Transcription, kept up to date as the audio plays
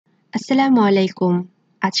আসসালামু আলাইকুম।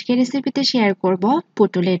 আজকের রেসিপিতে শেয়ার করব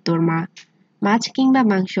পটলের দোরমা। মাছ কিংবা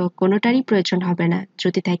মাংস কোনোটারই প্রয়োজন হবে না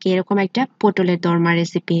যদি থাকে এরকম একটা পটলের দোরমা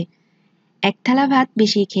রেসিপি। এক থালা ভাত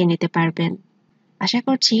বেশি খেয়ে নিতে পারবেন। আশা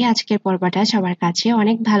করছি আজকের পর্বটা সবার কাছে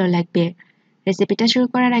অনেক ভালো লাগবে। রেসিপিটা শুরু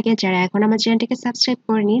করার আগে যারা এখন আমার চ্যানেলটিকে সাবস্ক্রাইব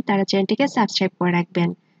করেনি তারা চ্যানেলটিকে সাবস্ক্রাইব করে রাখবেন।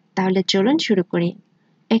 তাহলে চলুন শুরু করি।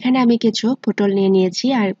 এখানে আমি কিছু পটল নিয়ে নিয়েছি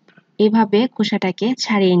আর এভাবে খোসাটাকে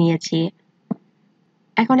ছাড়িয়ে নিয়েছি।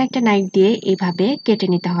 এখন একটা নাইফ দিয়ে এইভাবে কেটে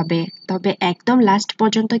নিতে হবে, তবে একদম লাস্ট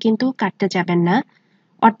পর্যন্ত কিন্তু কাটতে যাবেন না,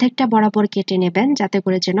 অর্ধেকটা বরাবর কেটে নেবেন যাতে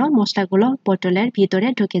করে যেন মশলাগুলো পটলের ভিতরে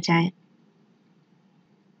ঢুকে যায়।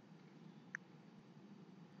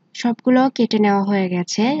 সবগুলো কেটে নেওয়া হয়ে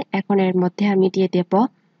গেছে। এখন এর মধ্যে আমি দিয়ে দেব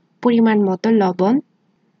পরিমাণ মতো লবণ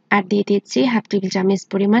আর দিয়ে দিচ্ছি হাফ টেবিল চামচ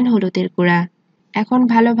পরিমাণ হলুদের গুঁড়া। এখন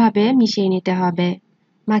ভালোভাবে মিশিয়ে নিতে হবে।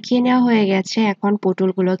 মাখিয়ে নেওয়া হয়ে গেছে, এখন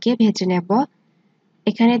পটলগুলোকে ভেজে নেব।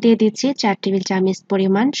 এখানে দিয়ে দিচ্ছি 4 টেবিল চামচ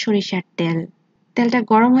পরিমাণ সরিষার তেল। তেলটা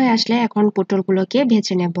গরম হয়ে আসলে এখন পটলগুলোকে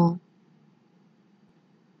ভেজে নেব।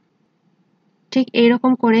 ঠিক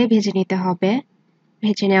এইরকম করে ভেজে নিতে হবে।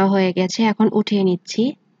 ভেজে নেওয়া হয়ে গেছে, এখন উঠিয়ে নিচ্ছি।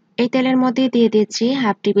 এই তেলের মধ্যে দিয়ে দিচ্ছি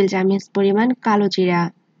হাফ টেবিল চামচ পরিমাণ কালো জিরা।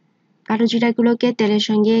 কালো জিরাগুলোকে তেলের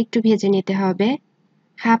সঙ্গে একটু ভেজে নিতে হবে।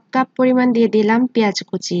 হাফ কাপ পরিমাণ দিয়ে দিলাম পেঁয়াজ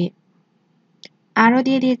কুচি। আরও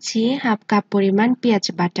দিয়ে দিচ্ছি হাফ কাপ পরিমাণ পেঁয়াজ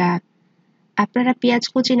বাটা। আপনারা পেঁয়াজ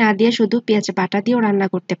কুচি না দিয়ে শুধু পেঁয়াজ বাটা দিয়েও রান্না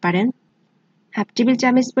করতে পারেন। হাফ টেবিল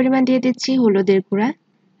চামচ পরিমাণ দিয়ে দিচ্ছি হলুদের গুঁড়া,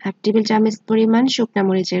 হাফ টেবিল চামচ পরিমাণ শুকনা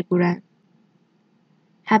মরিচের গুঁড়া,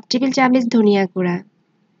 হাফ টেবিল চামচ ধনিয়া গুঁড়া,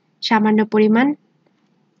 সামান্য পরিমাণ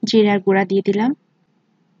জিরার গুঁড়া দিয়ে দিলাম,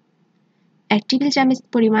 1 টেবিল চামচ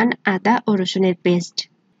পরিমাণ আদা ও রসুনের পেস্ট।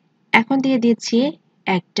 এখন দিয়ে দিচ্ছি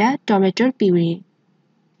একটা টমেটোর পিউরি।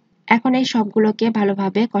 এখন এই সবগুলোকে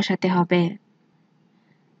ভালোভাবে কষাতে হবে।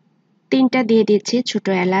 3টা দিয়ে দিচ্ছি ছোট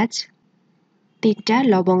এলাচ, 3টা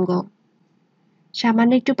লবঙ্গ,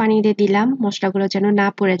 সামান্য একটু পানি দিয়ে দিলাম মশলাগুলো যেন না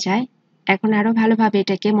পড়ে যায়। এখন আরো ভালোভাবে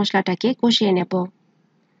মশলাটাকে কষিয়ে নেব,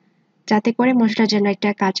 যাতে করে মশলা যেন একটা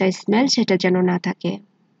কাঁচা স্মেল সেটা যেন না থাকে।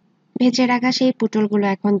 ভেজে রাখা সেই পটলগুলো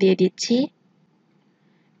এখন দিয়ে দিচ্ছি।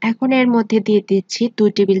 এখন এর মধ্যে দিয়ে দিচ্ছি 2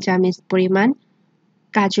 টেবিল চামচ পরিমাণ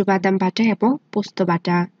কাজু বাদাম বাটা এবং পোস্ত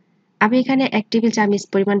বাটা। আমি এখানে 1 টেবিল চামচ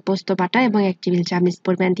পরিমাণ পোস্ত বাটা এবং 1 টেবিল চামচ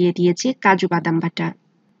পরিমাণ দিয়ে দিয়েছি কাজু বাদাম বাটা।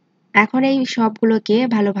 এখন এই সবগুলোকে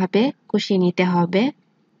ভালোভাবে কষিয়ে নিতে হবে।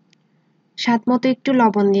 স্বাদ মতো একটু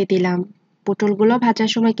লবণ দিয়ে দিলাম। পটলগুলো ভাজার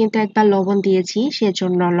সময় কিন্তু একবার লবণ দিয়েছি,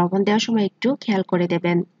 সেজন্য লবণ দেওয়ার সময় একটু খেয়াল করে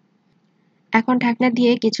দেবেন। এখন ঢাকনা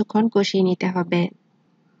দিয়ে কিছুক্ষণ কষিয়ে নিতে হবে।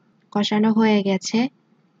 কষানো হয়ে গেছে।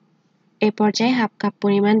 এ পর্যায়ে হাফ কাপ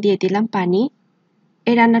পরিমাণ দিয়ে দিলাম পানি।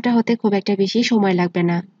 এই রান্নাটা হতে খুব একটা বেশি সময় লাগবে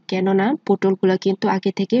না, কেননা পটলগুলো কিন্তু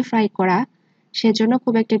আগে থেকে ফ্রাই করা, সেজন্য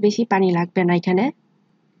খুব একটা বেশি পানি লাগবে না এখানে।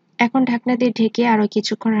 এখন ঢাকনা দিয়ে ঢেকে আরো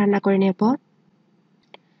কিছুক্ষণ রান্না করে নেব।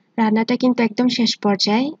 রান্নাটা কিন্তু একদম শেষ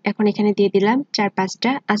পর্যায়ে। এখন এখানে দিয়ে দিলাম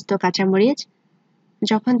 4-5টা আস্ত কাঁচামরিচ।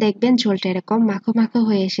 যখন দেখবেন ঝোলটা এরকম মাখো মাখো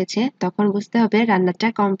হয়ে এসেছে তখন বুঝতে হবে রান্নাটা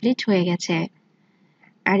কমপ্লিট হয়ে গেছে।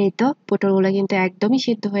 আর এই তো পটলগুলো কিন্তু একদমই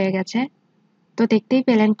সিদ্ধ হয়ে গেছে। তো দেখতেই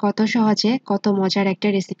পেলেন কত সহজে কত মজার একটা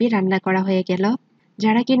রেসিপি রান্না করা হয়ে গেল।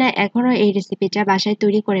 যারা কিনা এখনো এই রেসিপিটা বাসায়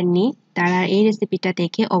তৈরি করেননি তারা এই রেসিপিটা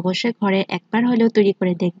দেখে অবশ্যই ঘরে একবার হলেও তৈরি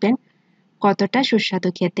করে দেখবেন কতটা সুস্বাদু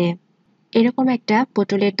খেতে। এরকম একটা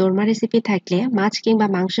পটলের দোরমা রেসিপি থাকলে মাছ কিংবা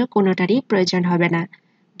মাংস কোনোটারই প্রয়োজন হবে না,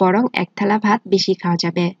 বরং এক থালা ভাত বেশি খাওয়া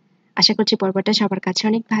যাবে। আশা করছি পর্বটা সবার কাছে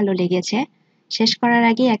অনেক ভালো লেগেছে। শেষ করার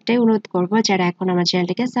আগে একটাই অনুরোধ করব, যারা এখন আমার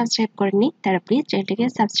চ্যানেলটিকে সাবস্ক্রাইব করেননি তারা প্লিজ চ্যানেলটিকে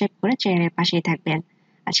সাবস্ক্রাইব করে চ্যানেলের পাশেই থাকবেন।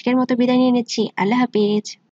 আজকের মতো বিদায় নিয়ে নিচ্ছি। আল্লাহ হাফিজ।